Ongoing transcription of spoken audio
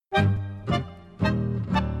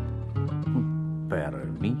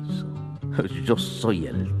Yo soy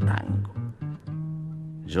el tango.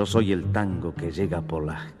 Yo soy el tango que llega por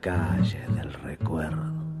las calles del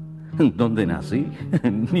recuerdo. ¿Dónde nací?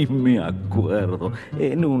 Ni me acuerdo.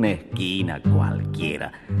 En una esquina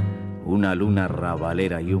cualquiera. Una luna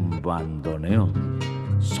rabalera y un bandoneón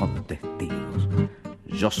son testigos.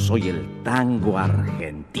 Yo soy el tango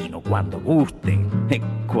argentino cuando guste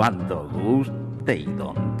y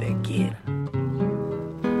donde quiera.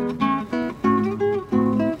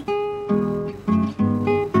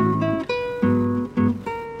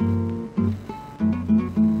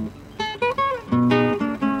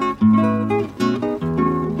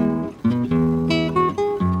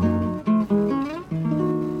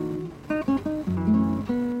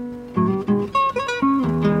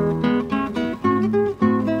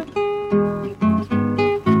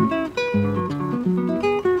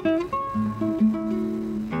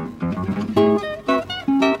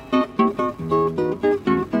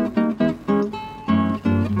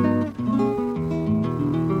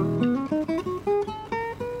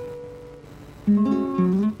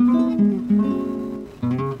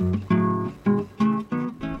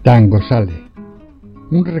 Tangozale,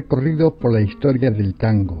 un recorrido por la historia del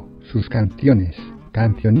tango, sus canciones,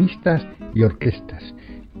 cancionistas y orquestas.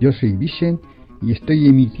 Yo soy Vicent y estoy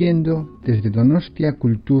emitiendo desde Donostia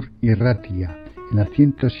Kultur Irratia, en la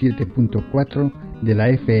 107.4 de la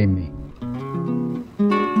FM.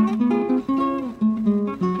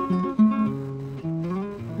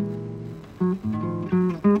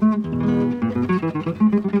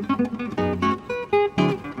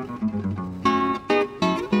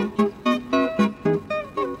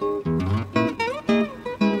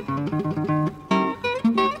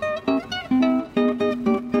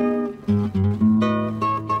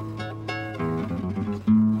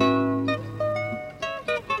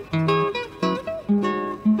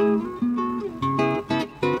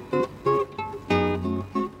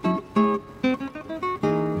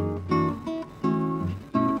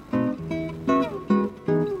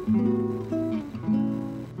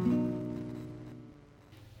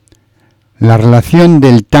 La relación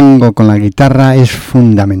del tango con la guitarra es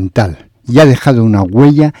fundamental y ha dejado una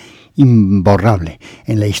huella imborrable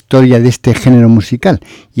en la historia de este género musical,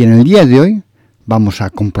 y en el día de hoy vamos a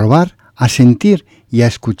comprobar, a sentir y a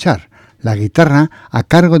escuchar la guitarra a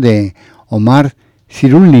cargo de Omar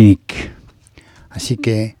Cyrulnik. Así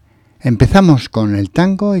que empezamos con el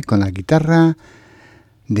tango y con la guitarra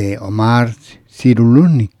de Omar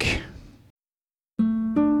Cyrulnik.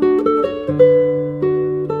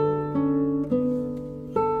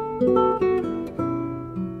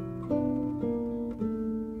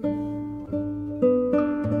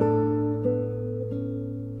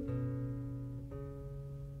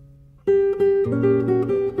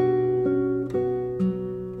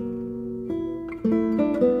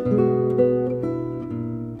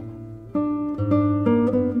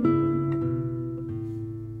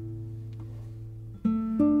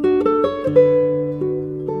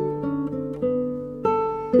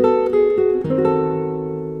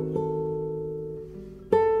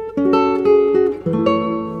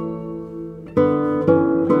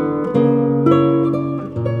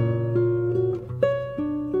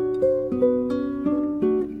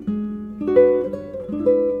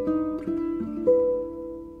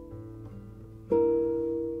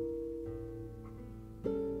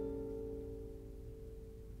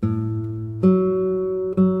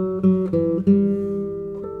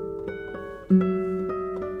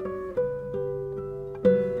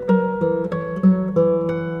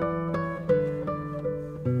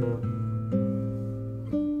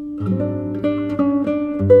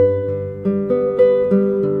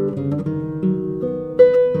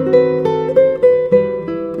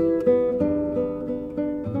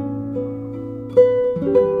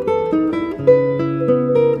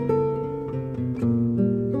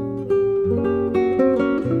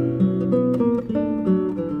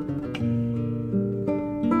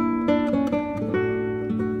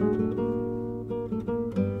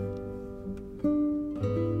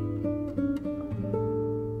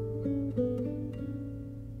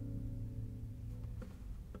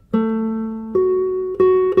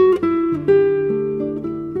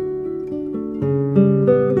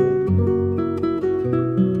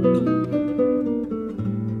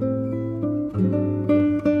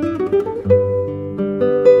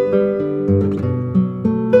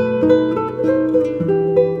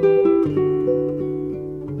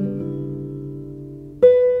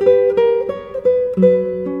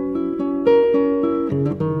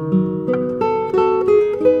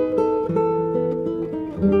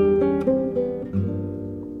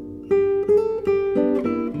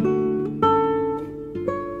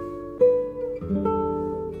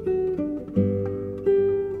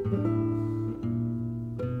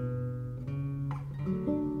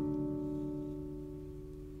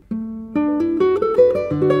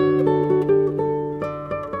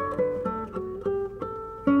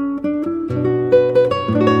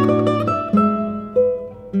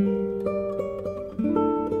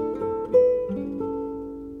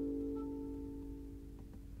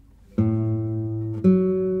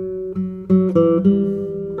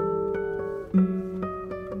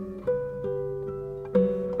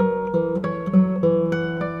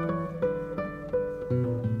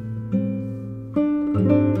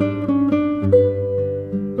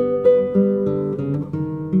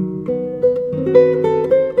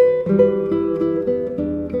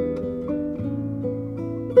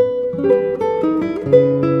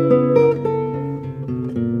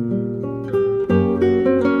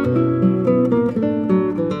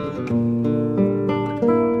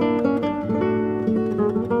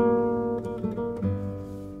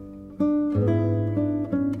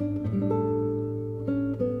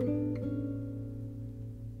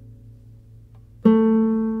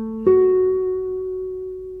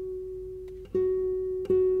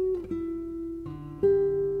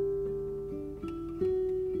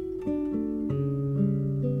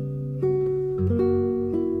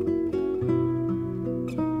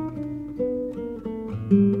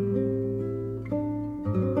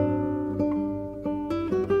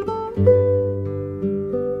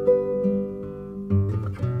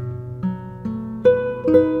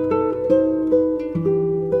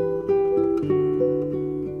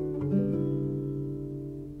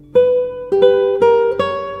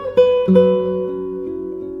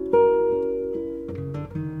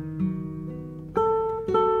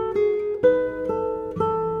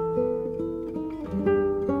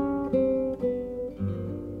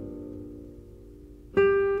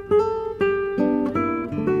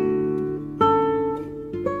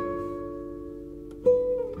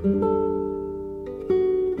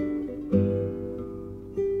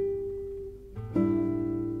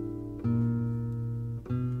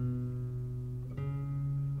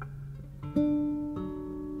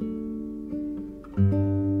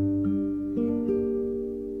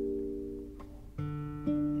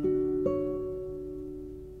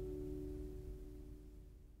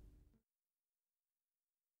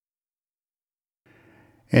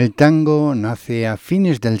 El tango nace a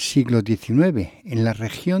fines del siglo XIX en la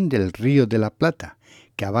región del Río de la Plata,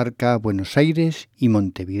 que abarca Buenos Aires y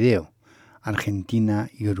Montevideo, Argentina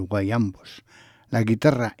y Uruguay ambos. La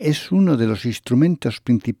guitarra es uno de los instrumentos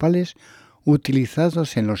principales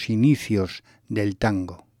utilizados en los inicios del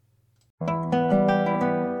tango.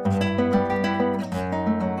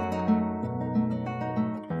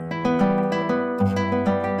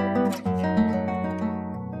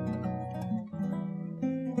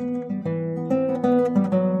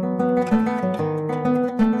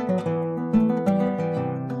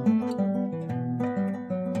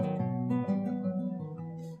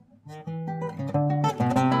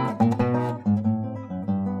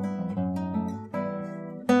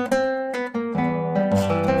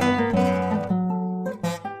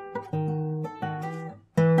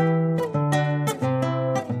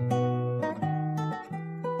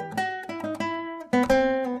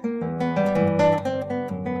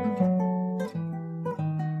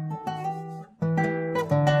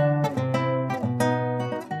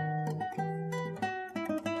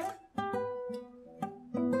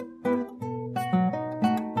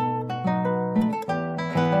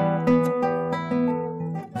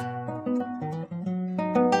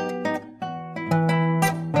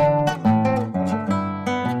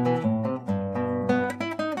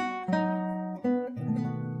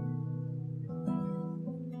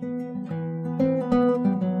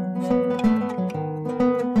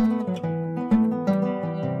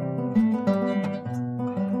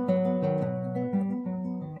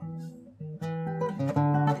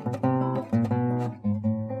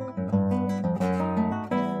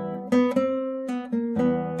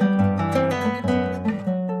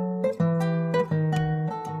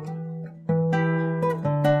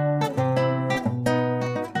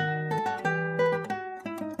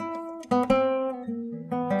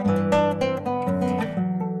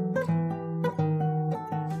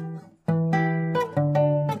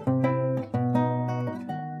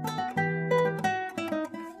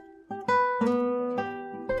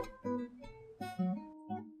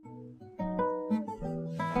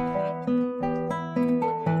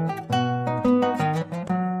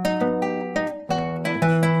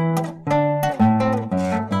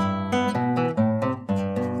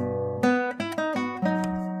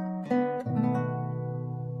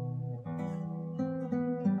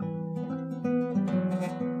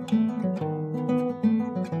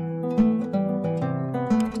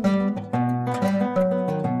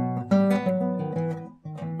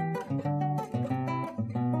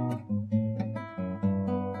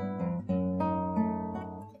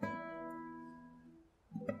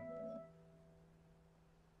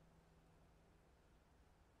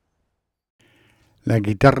 La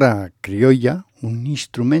guitarra criolla, un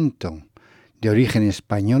instrumento de origen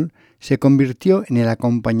español, se convirtió en el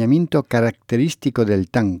acompañamiento característico del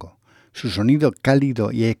tango. Su sonido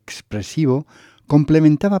cálido y expresivo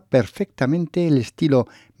complementaba perfectamente el estilo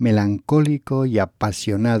melancólico y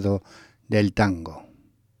apasionado del tango.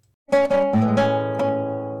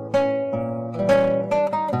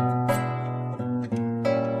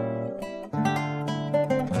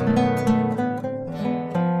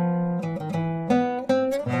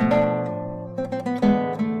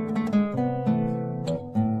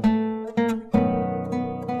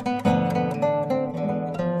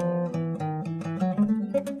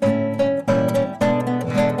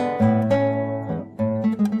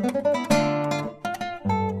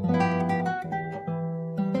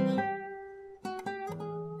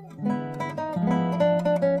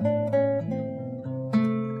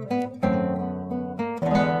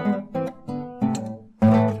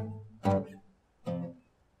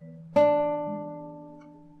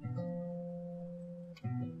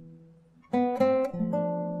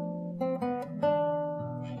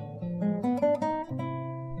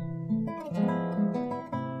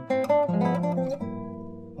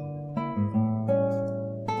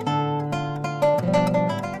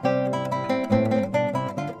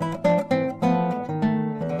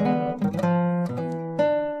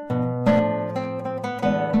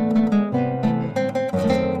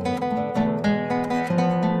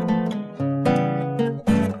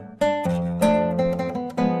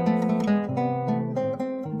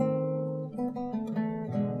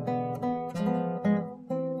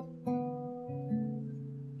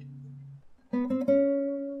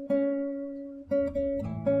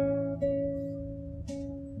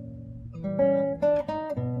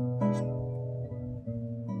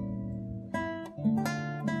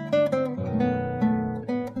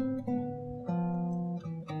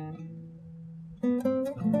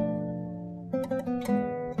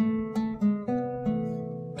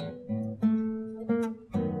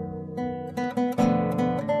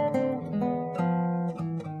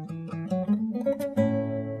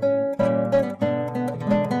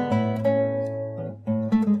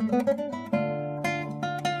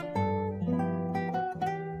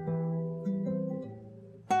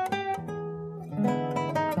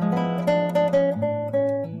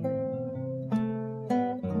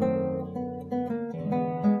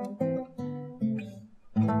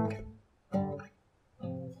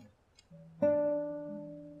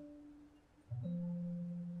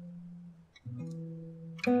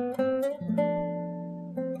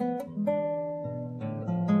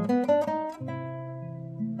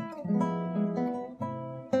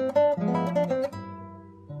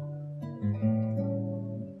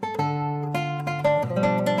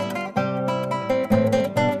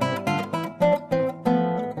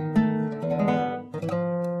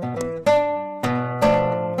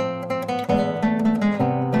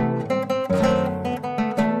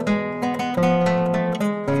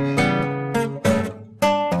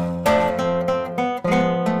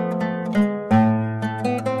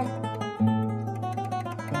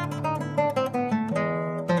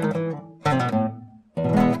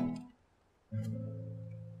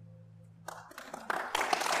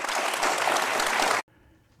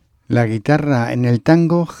 La guitarra en el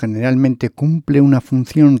tango generalmente cumple una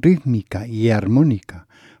función rítmica y armónica.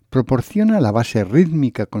 Proporciona la base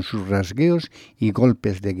rítmica con sus rasgueos y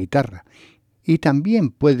golpes de guitarra, y también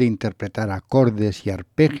puede interpretar acordes y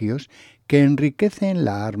arpegios que enriquecen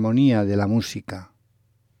la armonía de la música.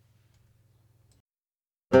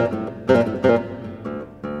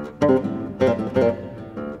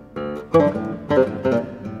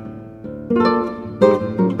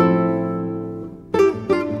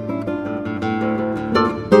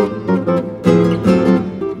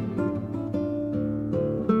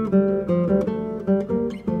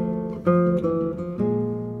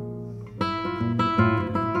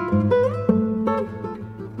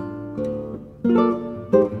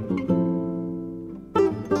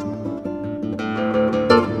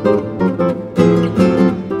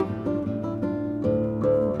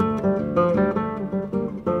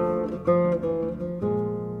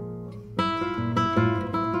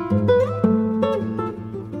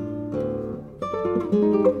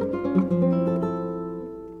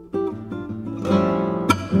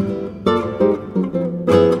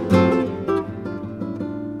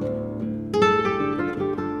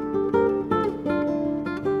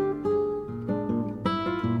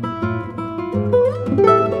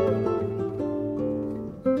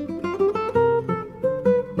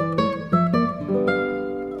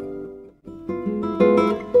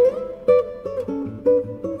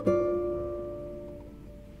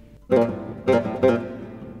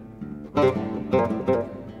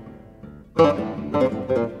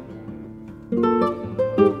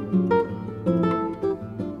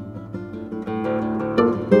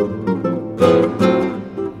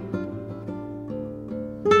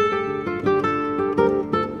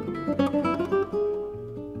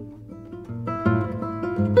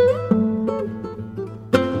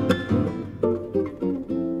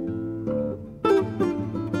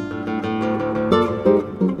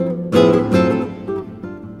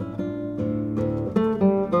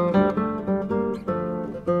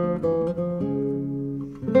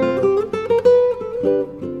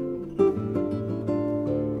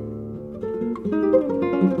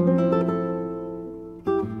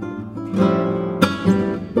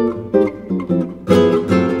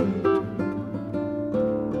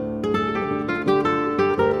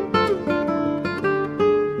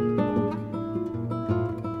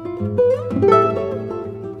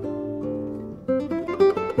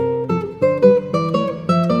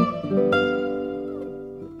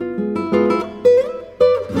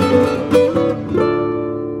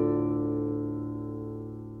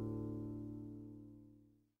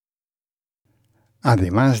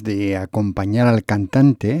 Además de acompañar al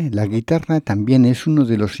cantante, la guitarra también es uno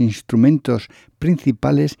de los instrumentos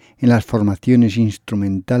principales en las formaciones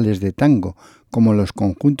instrumentales de tango, como los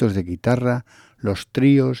conjuntos de guitarra, los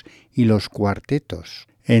tríos y los cuartetos.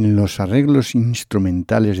 En los arreglos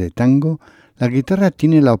instrumentales de tango, la guitarra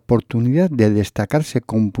tiene la oportunidad de destacarse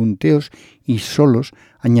con punteos y solos,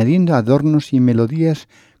 añadiendo adornos y melodías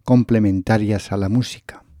complementarias a la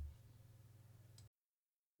música.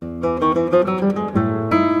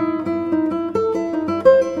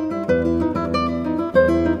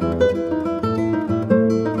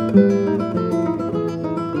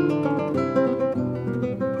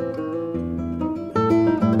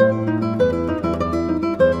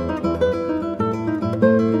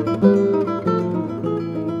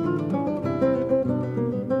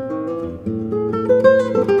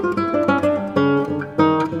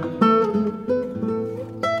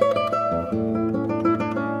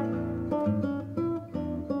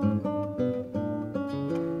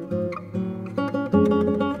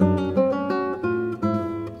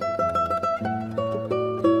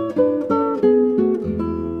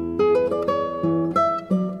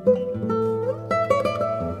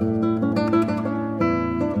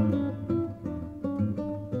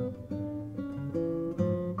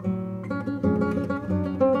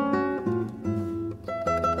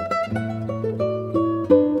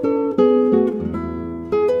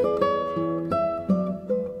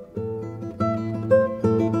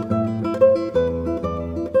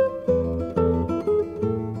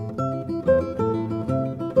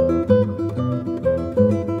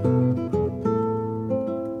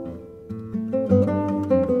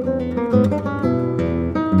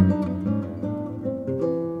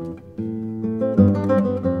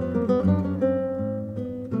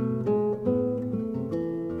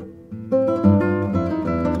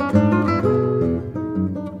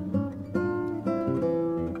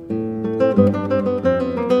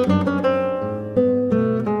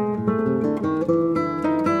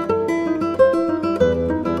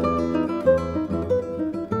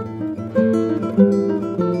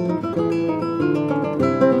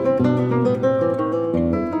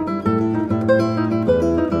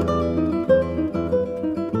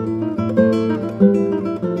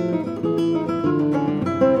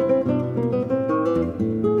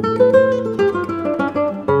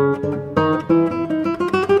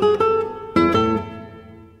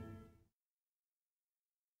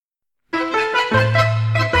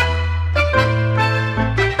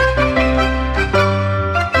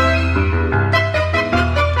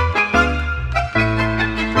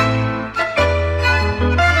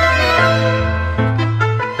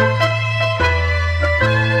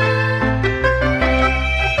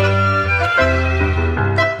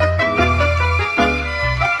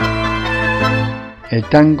 El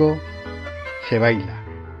tango se baila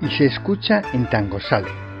y se escucha en Tangozale,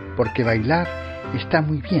 porque bailar está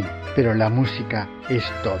muy bien, pero la música es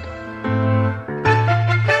todo.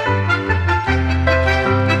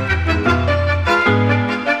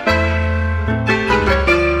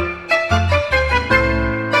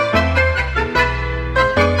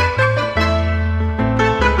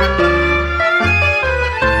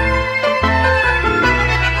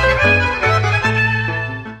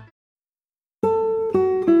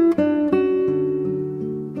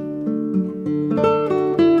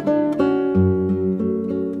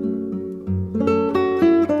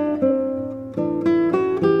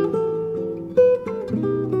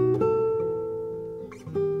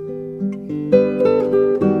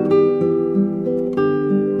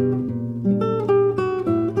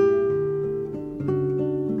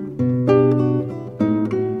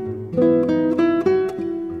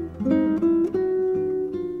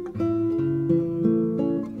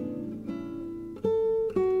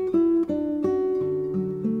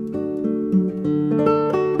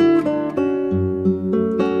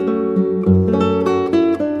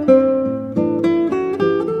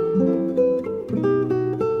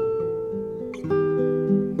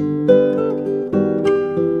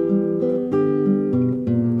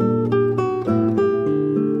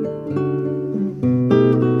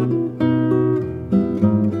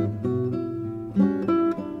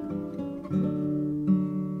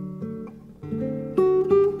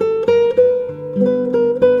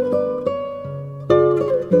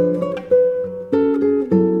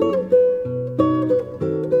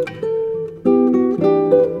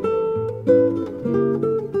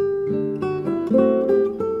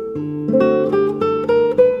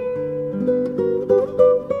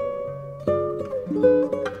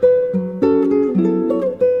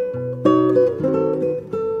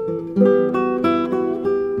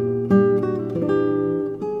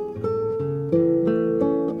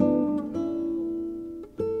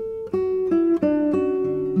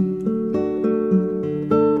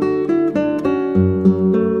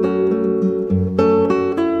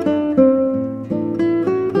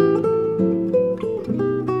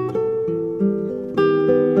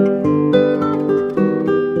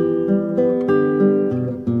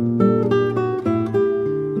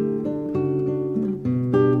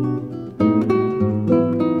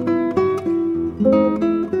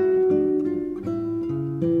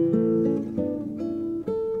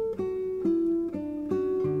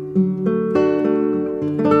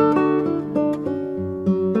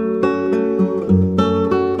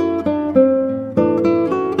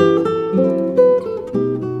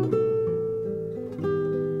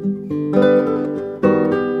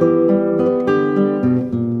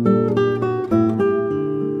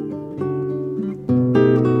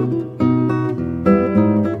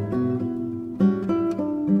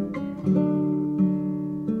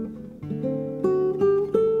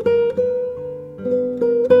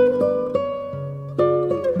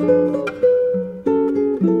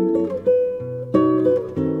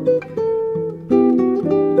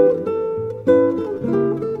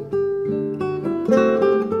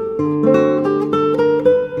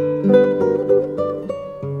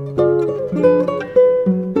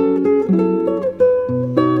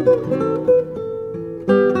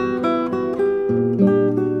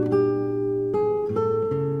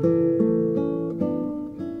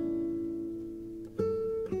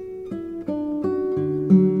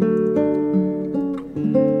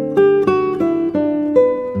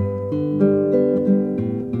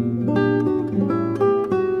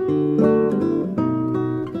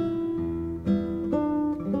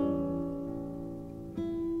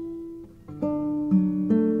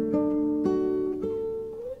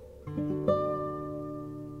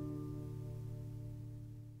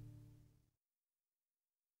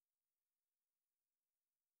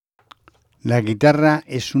 La guitarra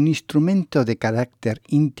es un instrumento de carácter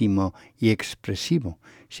íntimo y expresivo.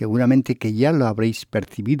 Seguramente que ya lo habréis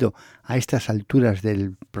percibido a estas alturas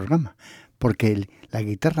del programa, porque la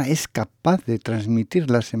guitarra es capaz de transmitir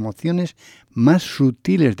las emociones más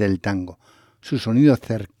sutiles del tango. Su sonido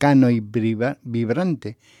cercano y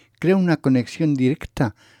vibrante crea una conexión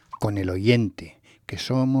directa con el oyente, que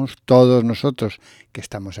somos todos nosotros que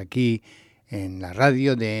estamos aquí en la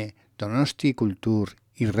radio de Donosti Kultur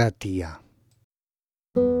Irratia.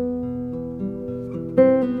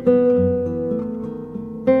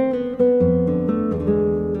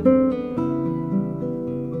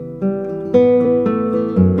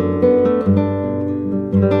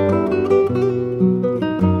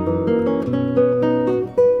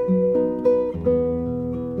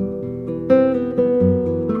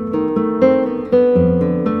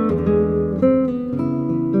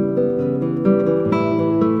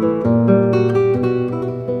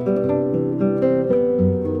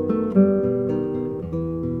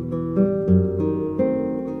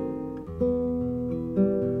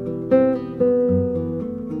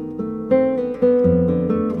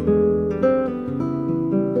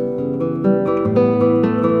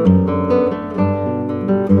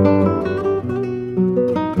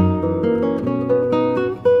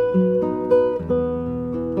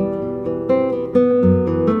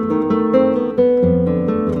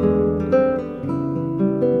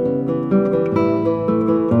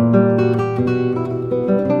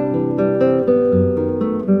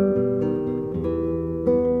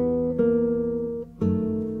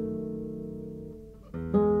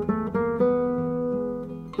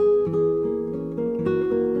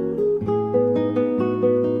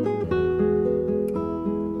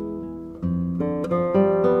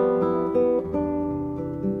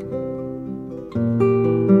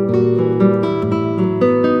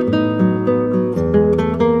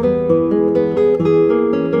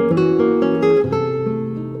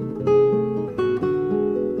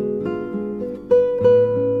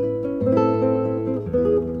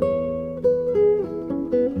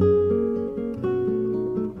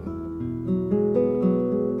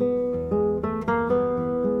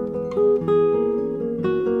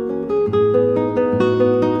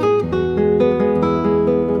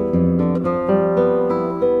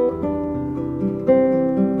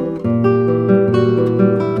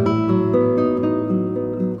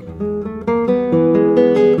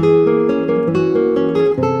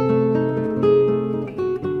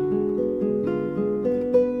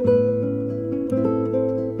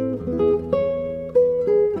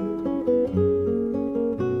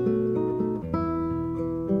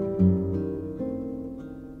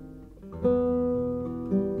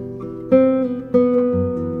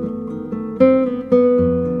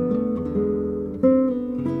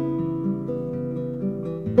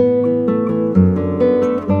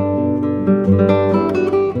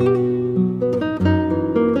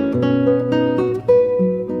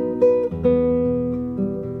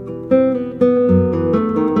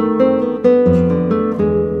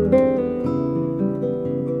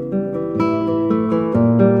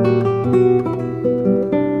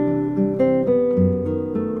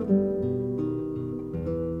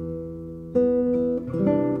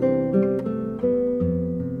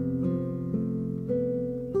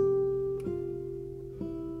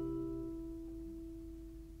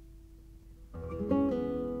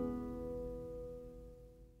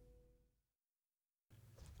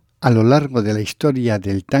 A lo largo de la historia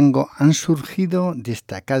del tango han surgido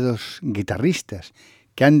destacados guitarristas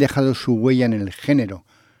que han dejado su huella en el género.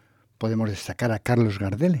 Podemos destacar a Carlos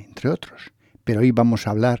Gardel, entre otros. Pero hoy vamos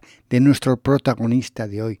a hablar de nuestro protagonista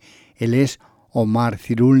de hoy. Él es Omar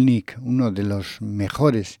Cyrulnik, uno de los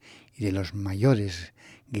mejores y de los mayores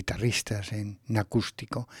guitarristas en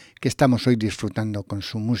acústico, que estamos hoy disfrutando con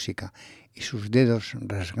su música y sus dedos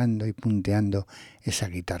rasgando y punteando esa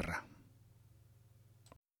guitarra.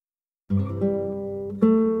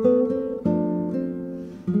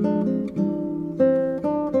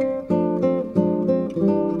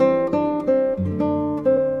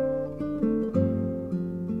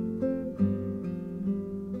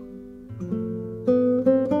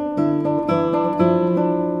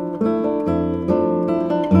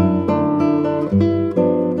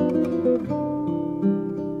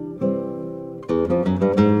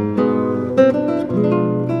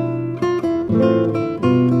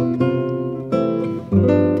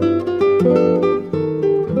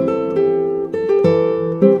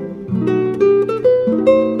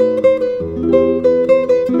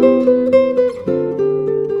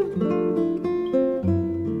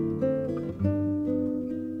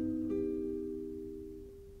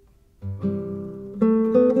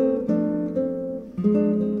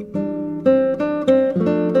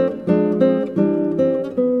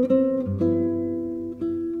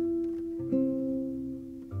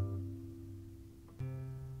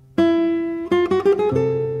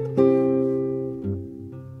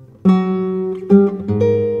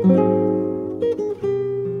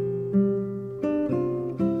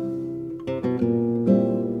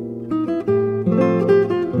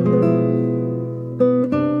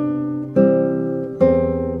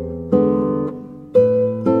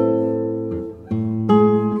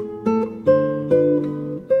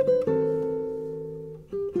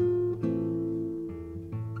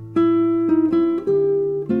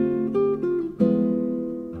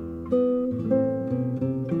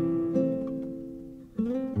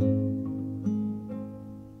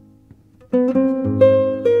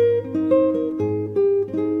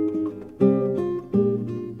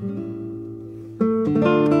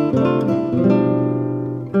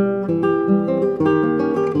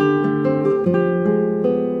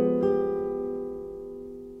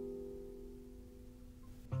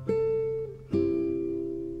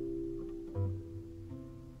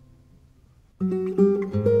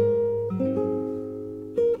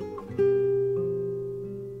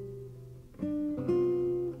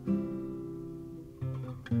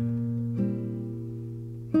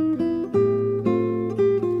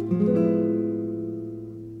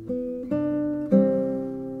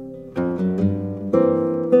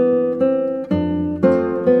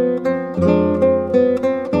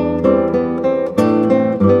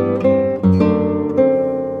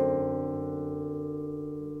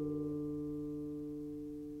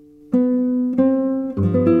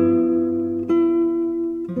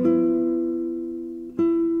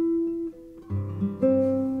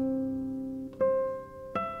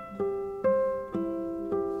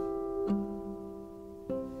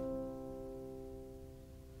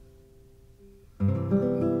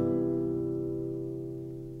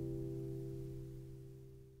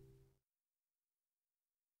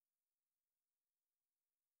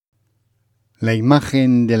 La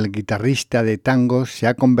imagen del guitarrista de tango se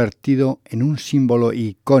ha convertido en un símbolo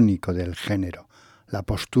icónico del género. La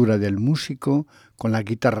postura del músico, con la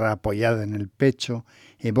guitarra apoyada en el pecho,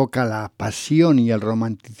 evoca la pasión y el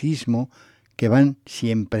romanticismo que van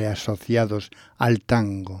siempre asociados al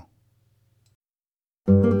tango.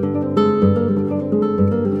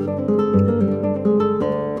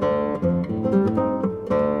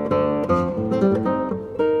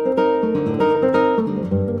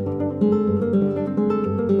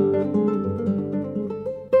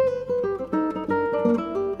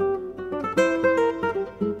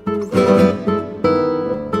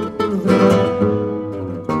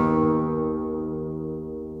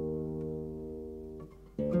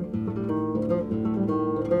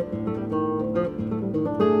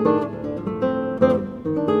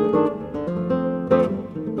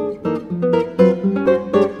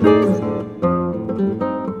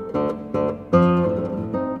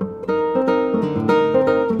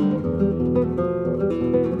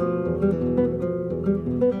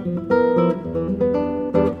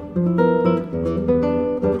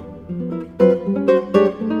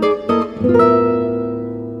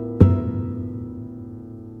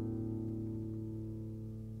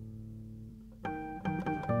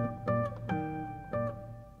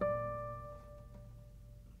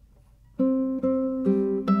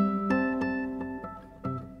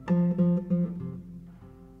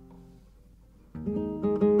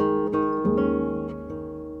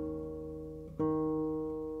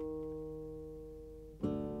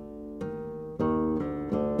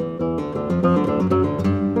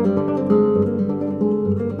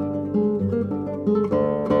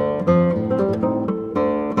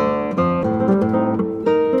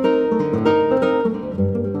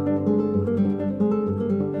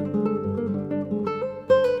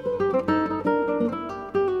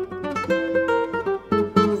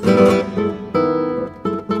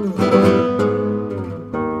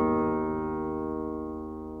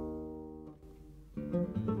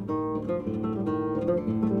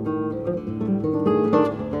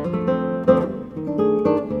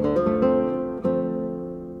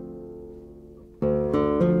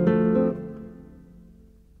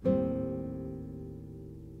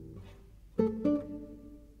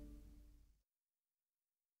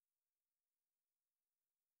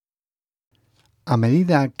 A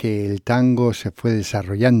medida que el tango se fue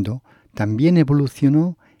desarrollando, también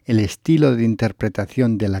evolucionó el estilo de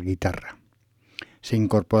interpretación de la guitarra. Se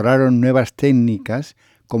incorporaron nuevas técnicas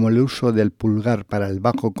como el uso del pulgar para el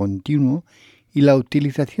bajo continuo y la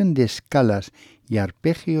utilización de escalas y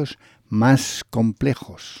arpegios más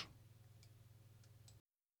complejos.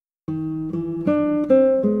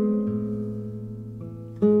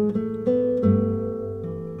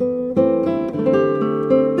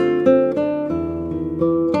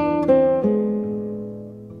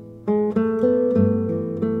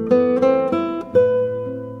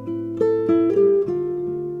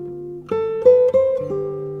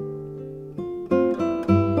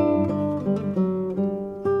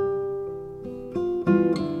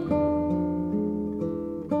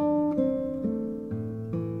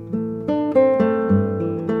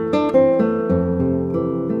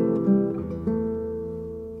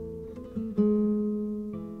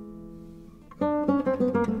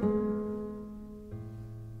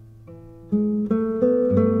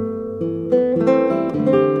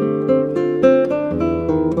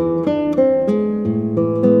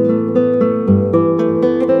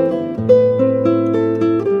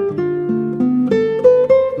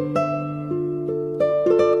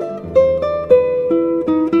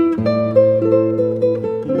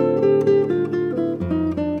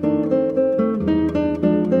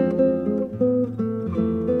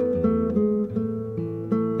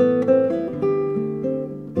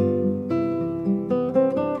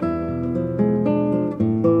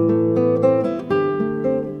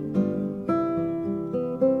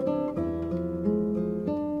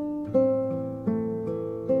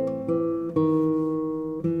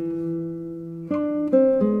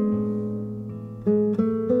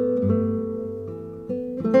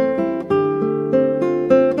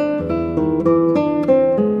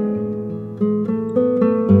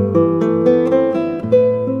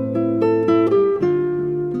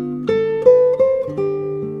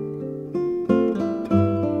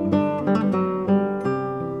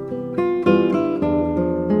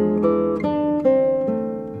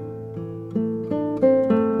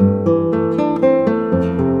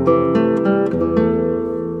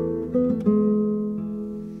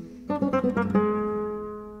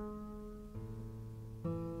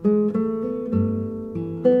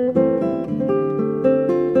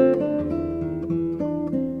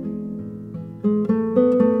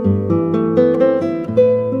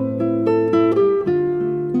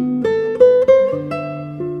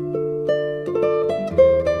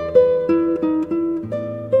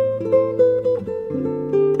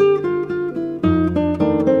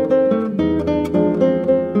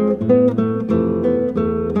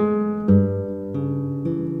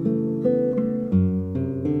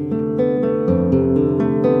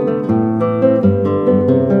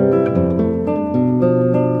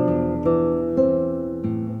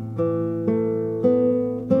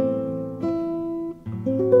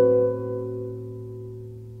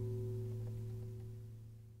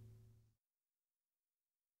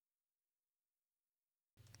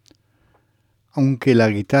 Aunque la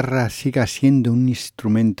guitarra siga siendo un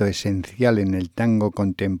instrumento esencial en el tango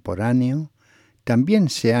contemporáneo, también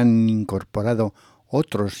se han incorporado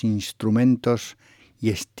otros instrumentos y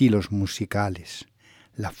estilos musicales.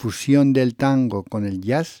 La fusión del tango con el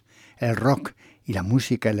jazz, el rock y la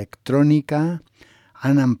música electrónica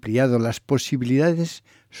han ampliado las posibilidades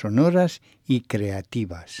sonoras y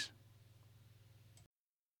creativas.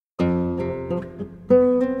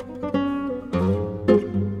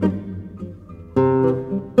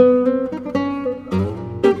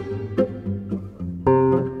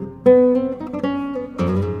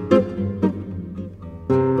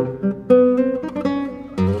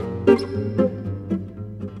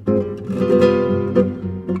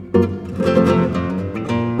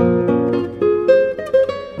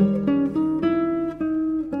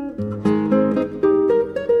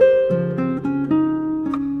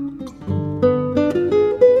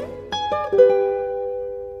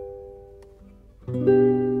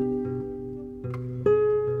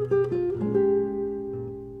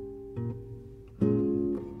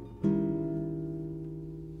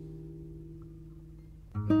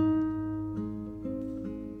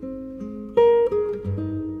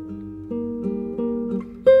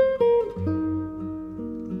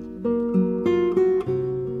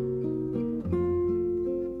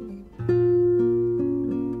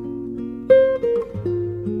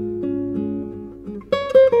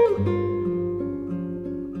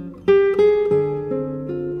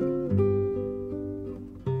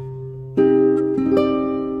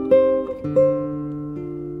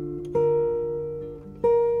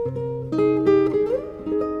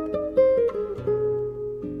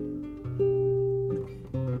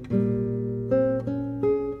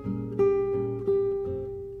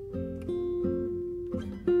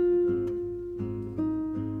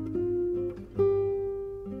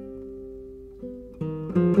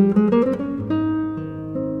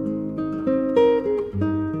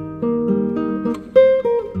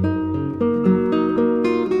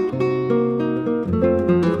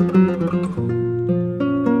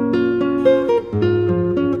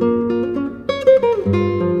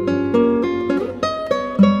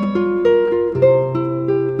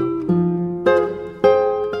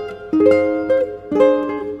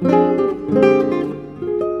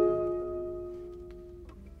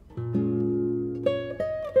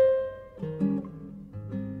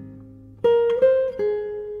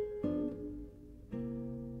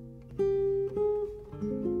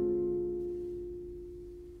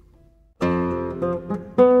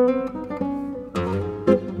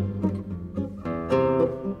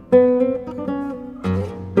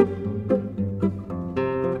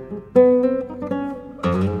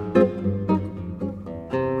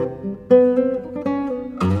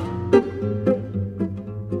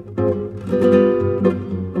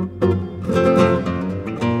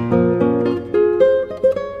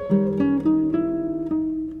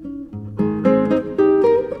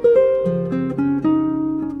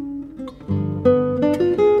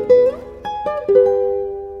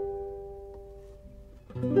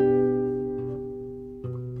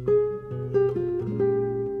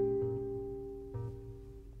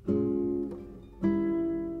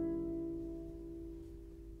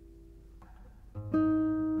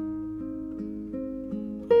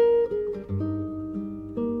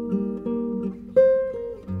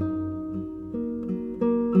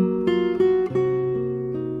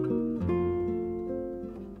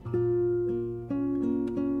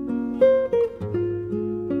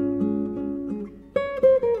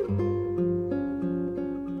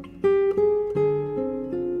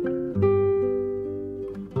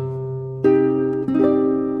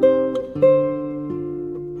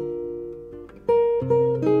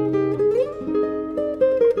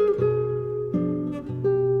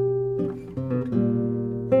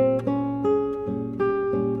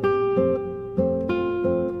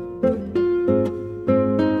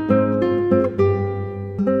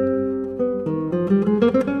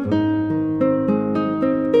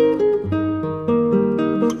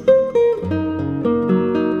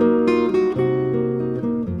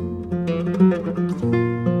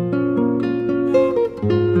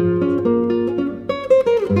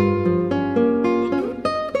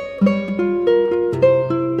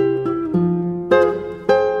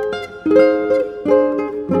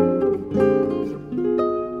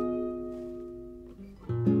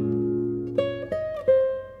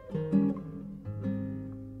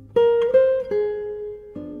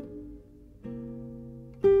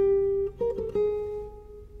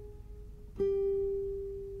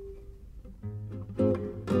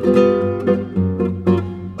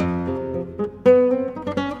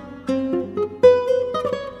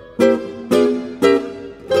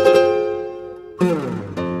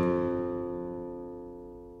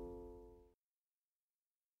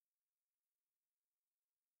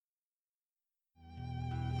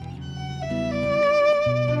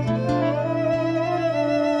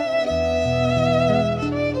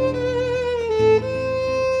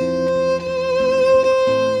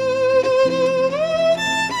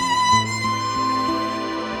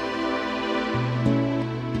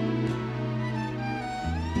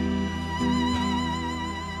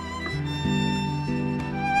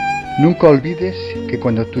 Nunca olvides que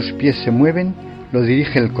cuando tus pies se mueven, lo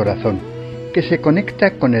dirige el corazón, que se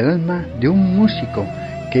conecta con el alma de un músico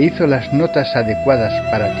que hizo las notas adecuadas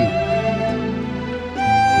para ti.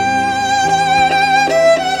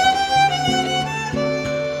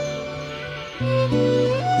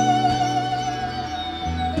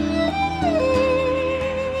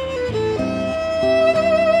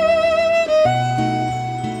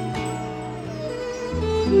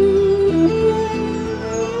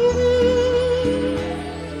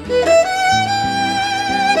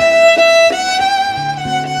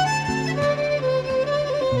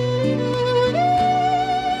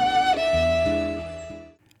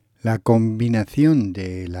 La combinación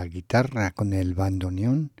de la guitarra con el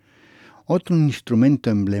bandoneón, otro instrumento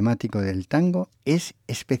emblemático del tango, es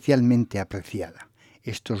especialmente apreciada.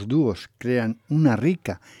 Estos dúos crean una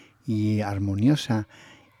rica y armoniosa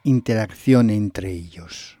interacción entre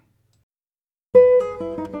ellos.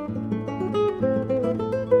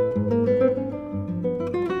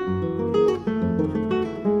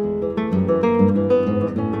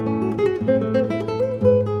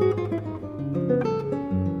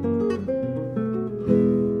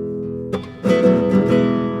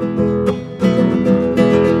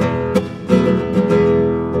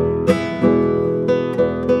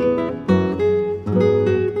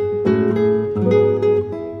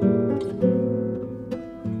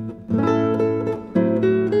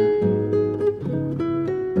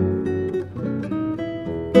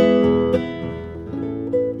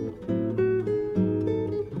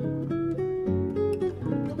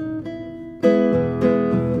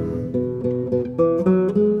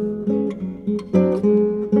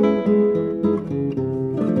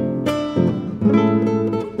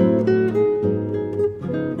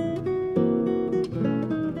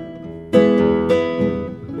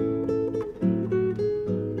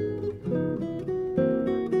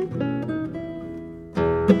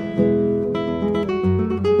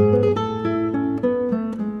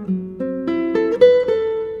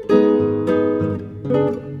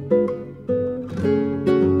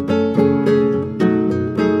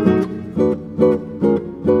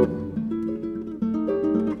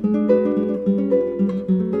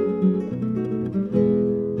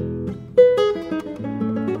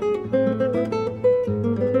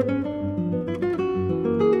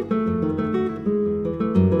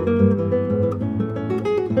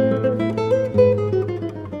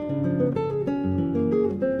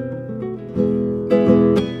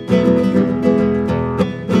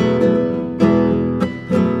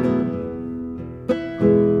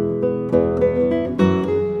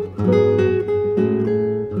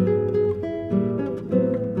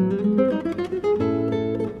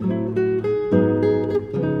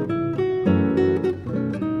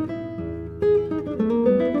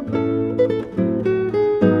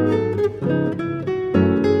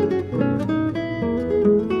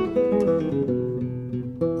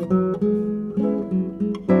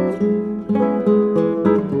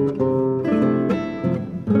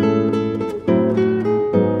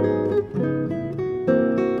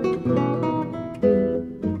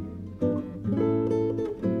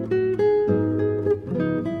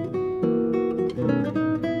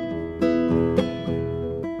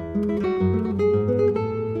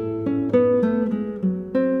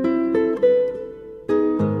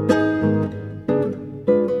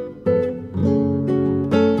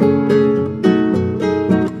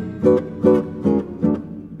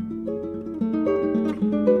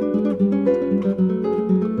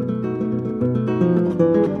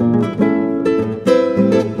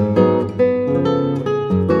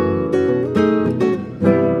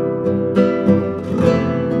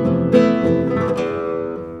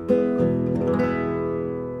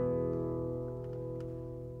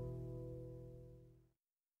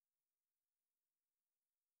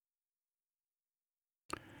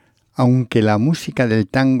 Aunque la música del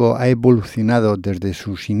tango ha evolucionado desde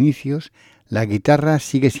sus inicios, la guitarra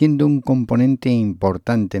sigue siendo un componente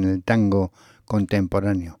importante en el tango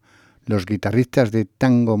contemporáneo. Los guitarristas de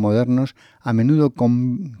tango modernos a menudo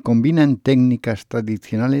combinan técnicas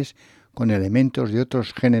tradicionales con elementos de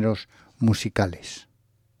otros géneros musicales.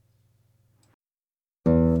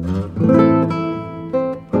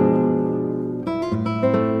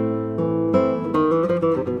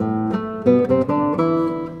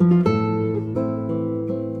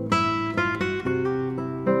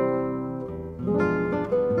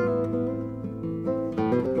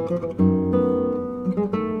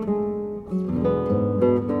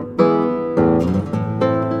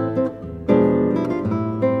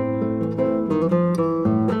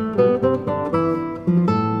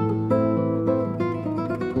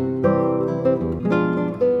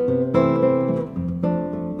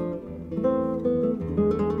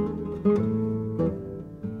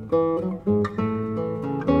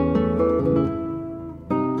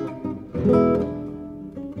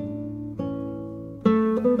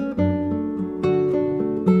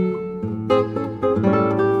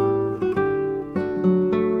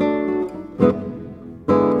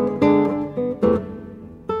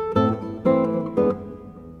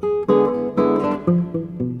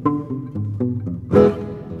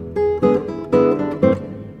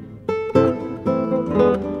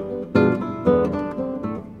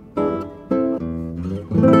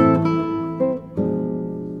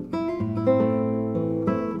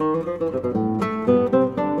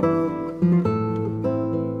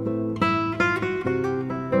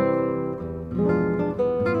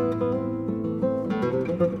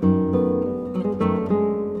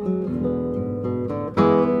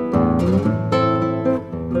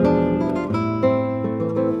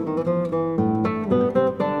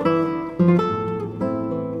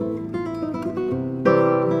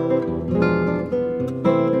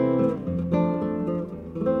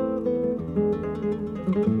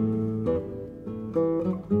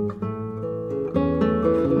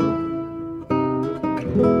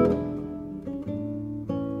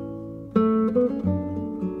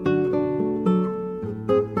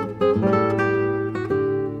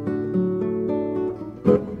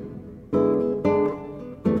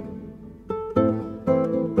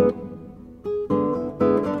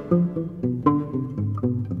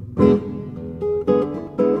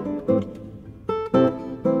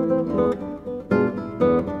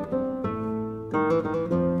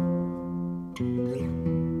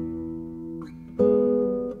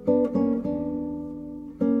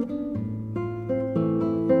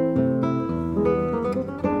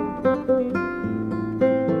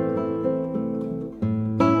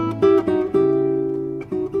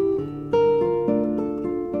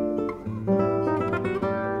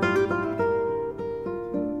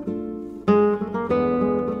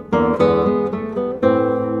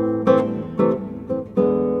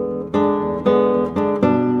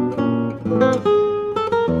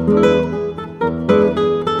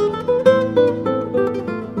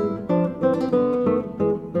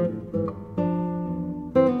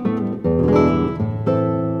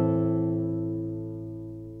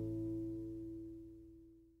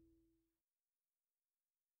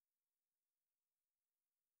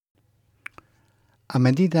 A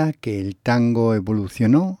medida que el tango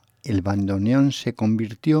evolucionó, el bandoneón se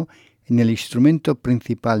convirtió en el instrumento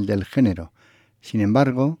principal del género. Sin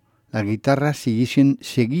embargo, la guitarra siguió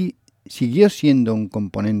siendo un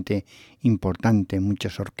componente importante en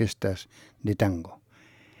muchas orquestas de tango.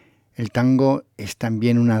 El tango es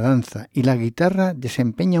también una danza y la guitarra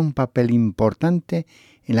desempeña un papel importante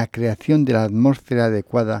en la creación de la atmósfera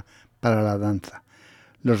adecuada para la danza.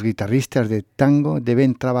 Los guitarristas de tango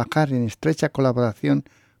deben trabajar en estrecha colaboración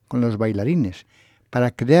con los bailarines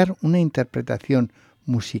para crear una interpretación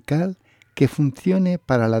musical que funcione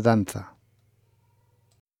para la danza.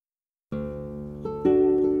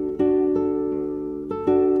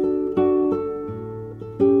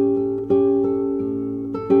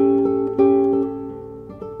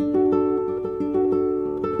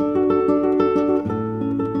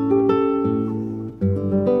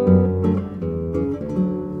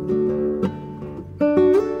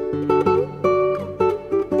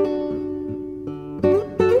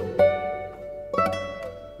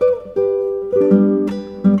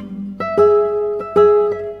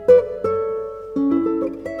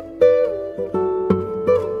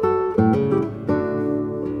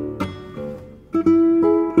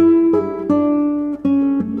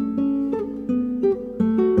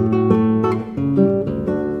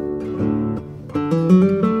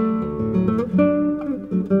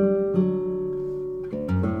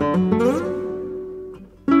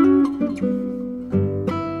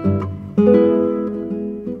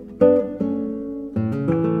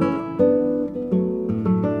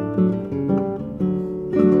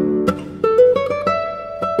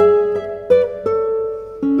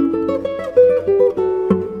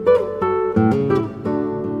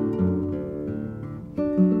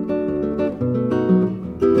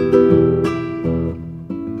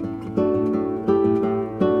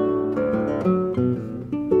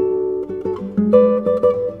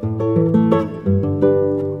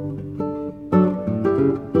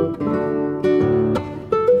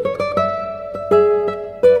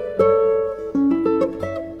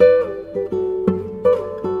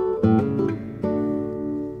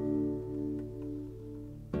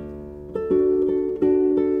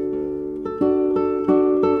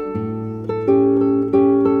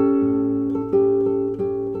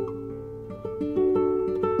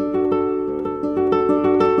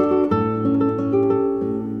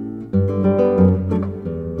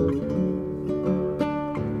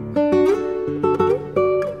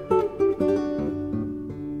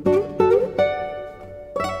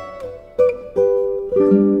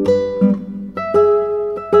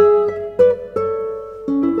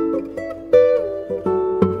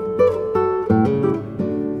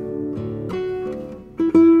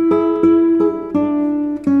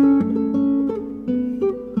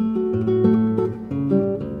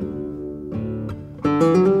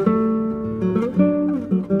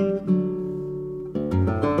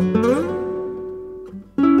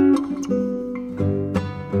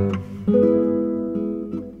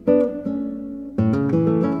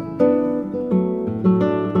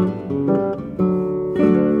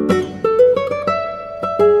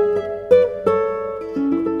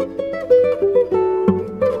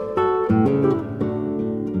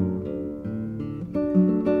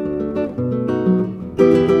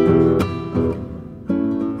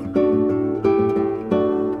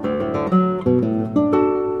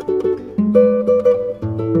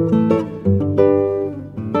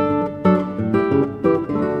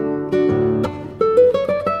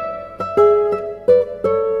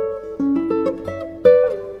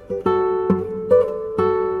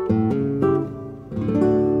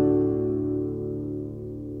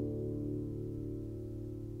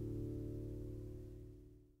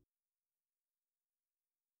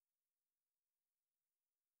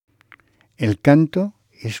 El canto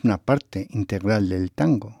es una parte integral del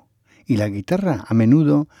tango y la guitarra a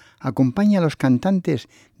menudo acompaña a los cantantes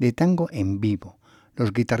de tango en vivo.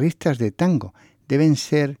 Los guitarristas de tango deben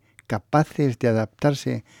ser capaces de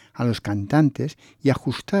adaptarse a los cantantes y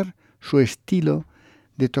ajustar su estilo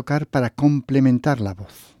de tocar para complementar la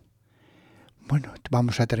voz. Bueno,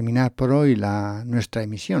 vamos a terminar por hoy nuestra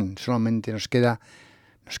emisión. Solamente nos queda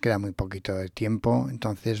muy poquito de tiempo,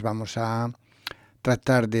 entonces vamos a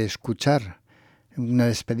tratar de escuchar una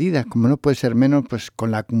despedida, como no puede ser menos, pues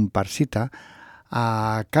con la comparsita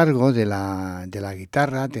a cargo de la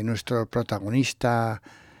guitarra de nuestro protagonista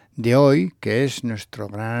de hoy, que es nuestro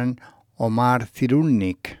gran Omar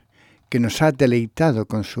Cyrulnik, que nos ha deleitado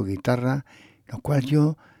con su guitarra, lo cual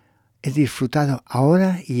yo he disfrutado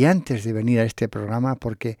ahora y antes de venir a este programa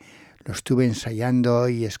porque lo estuve ensayando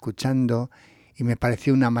y escuchando y me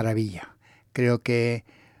pareció una maravilla. Creo que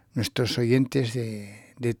nuestros oyentes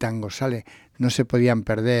de Tangozale no se podían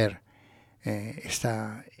perder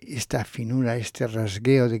esta finura, este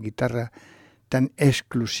rasgueo de guitarra tan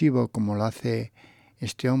exclusivo como lo hace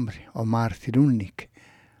este hombre, Omar Cyrulnik.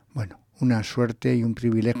 Bueno, una suerte y un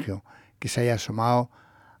privilegio que se haya asomado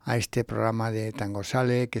a este programa de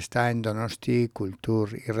Tangozale que está en Donosti,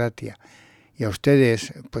 Kultur y Ratia. Y a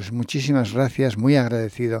ustedes, pues muchísimas gracias, muy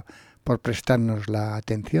agradecido por prestarnos la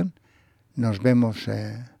atención. Nos vemos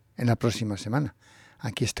en la próxima semana.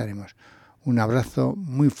 Aquí estaremos. Un abrazo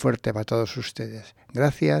muy fuerte para todos ustedes.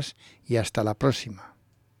 Gracias y hasta la próxima.